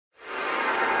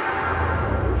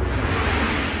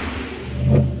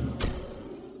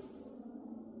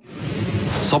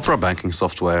Sopra Banking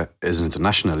Software is an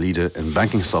international leader in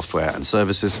banking software and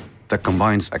services that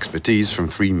combines expertise from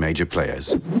three major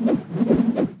players.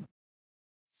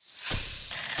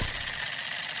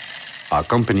 Our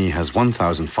company has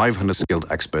 1,500 skilled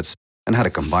experts and had a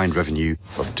combined revenue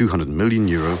of €200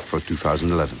 million for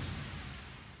 2011.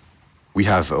 We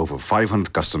have over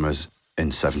 500 customers in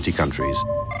 70 countries.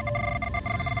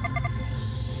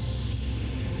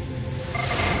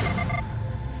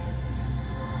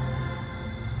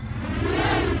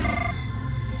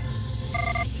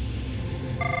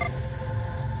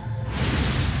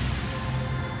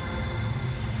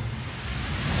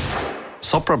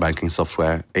 Sopra Banking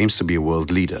Software aims to be a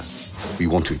world leader. We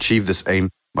want to achieve this aim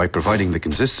by providing the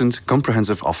consistent,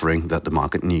 comprehensive offering that the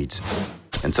market needs.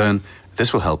 In turn,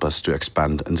 this will help us to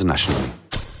expand internationally.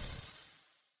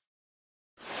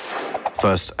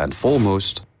 First and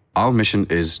foremost, our mission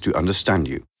is to understand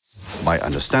you. By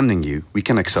understanding you, we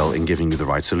can excel in giving you the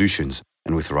right solutions,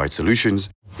 and with the right solutions,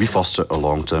 we foster a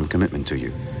long-term commitment to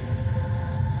you.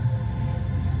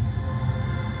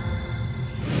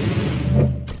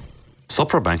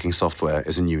 Sopra Banking Software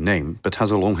is a new name, but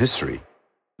has a long history.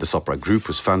 The Sopra Group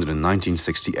was founded in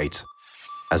 1968.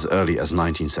 As early as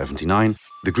 1979,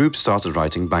 the group started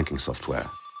writing banking software.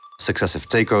 Successive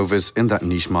takeovers in that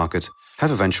niche market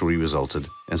have eventually resulted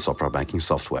in Sopra Banking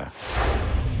Software.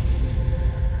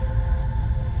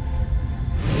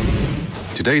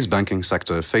 Today's banking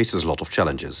sector faces a lot of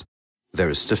challenges. There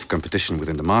is stiff competition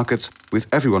within the market,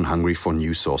 with everyone hungry for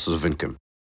new sources of income.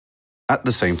 At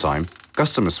the same time,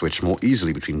 customers switch more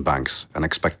easily between banks and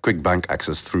expect quick bank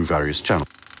access through various channels.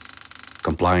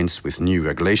 Compliance with new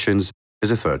regulations is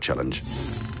a third challenge.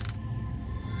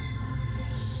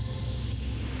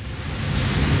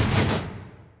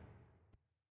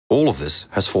 All of this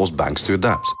has forced banks to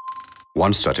adapt.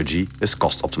 One strategy is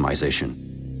cost optimization.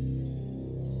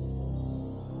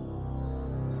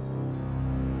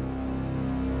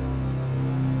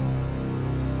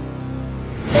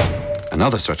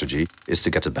 Another strategy is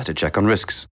to get a better check on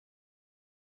risks.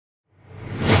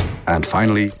 And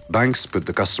finally, banks put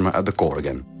the customer at the core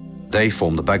again. They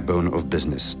form the backbone of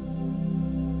business.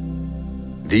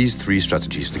 These three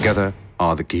strategies together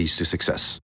are the keys to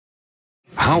success.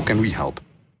 How can we help?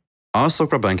 Our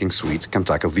Sopra Banking Suite can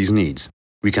tackle these needs.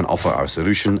 We can offer our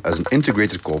solution as an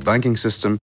integrated core banking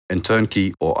system in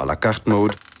turnkey or à la carte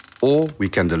mode, or we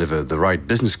can deliver the right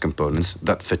business components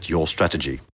that fit your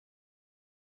strategy.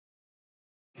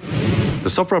 The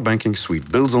Sopra Banking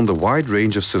Suite builds on the wide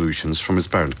range of solutions from its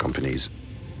parent companies.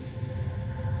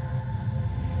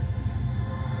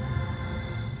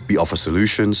 We offer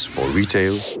solutions for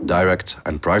retail, direct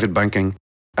and private banking,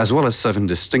 as well as 7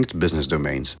 distinct business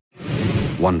domains.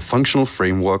 One functional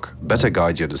framework better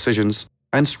guides your decisions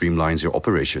and streamlines your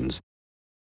operations.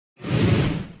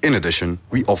 In addition,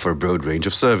 we offer a broad range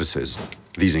of services.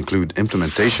 These include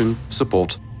implementation,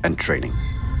 support and training.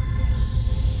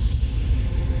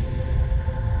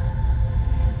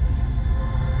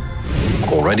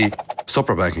 Already,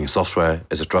 Sopra Banking Software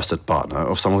is a trusted partner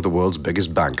of some of the world's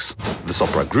biggest banks. The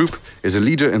Sopra Group is a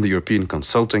leader in the European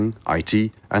consulting,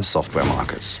 IT and software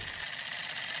markets.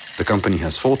 The company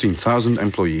has 14,000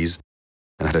 employees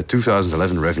and had a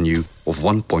 2011 revenue of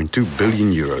 €1.2 billion,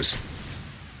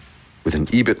 with an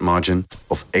EBIT margin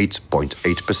of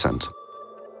 8.8%.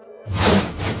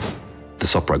 The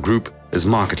Sopra Group is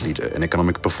market leader in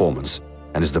economic performance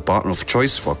and is the partner of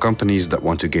choice for companies that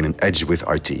want to gain an edge with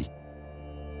IT.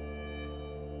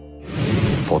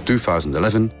 For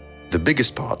 2011, the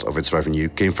biggest part of its revenue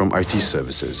came from IT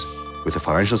services, with the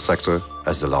financial sector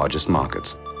as the largest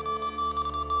market.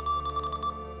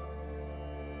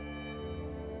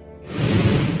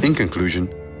 In conclusion,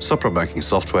 Sopra Banking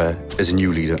Software is a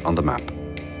new leader on the map.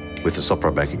 With the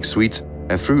Sopra Banking Suite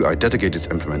and through our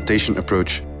dedicated implementation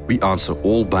approach, we answer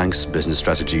all banks' business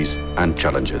strategies and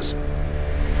challenges.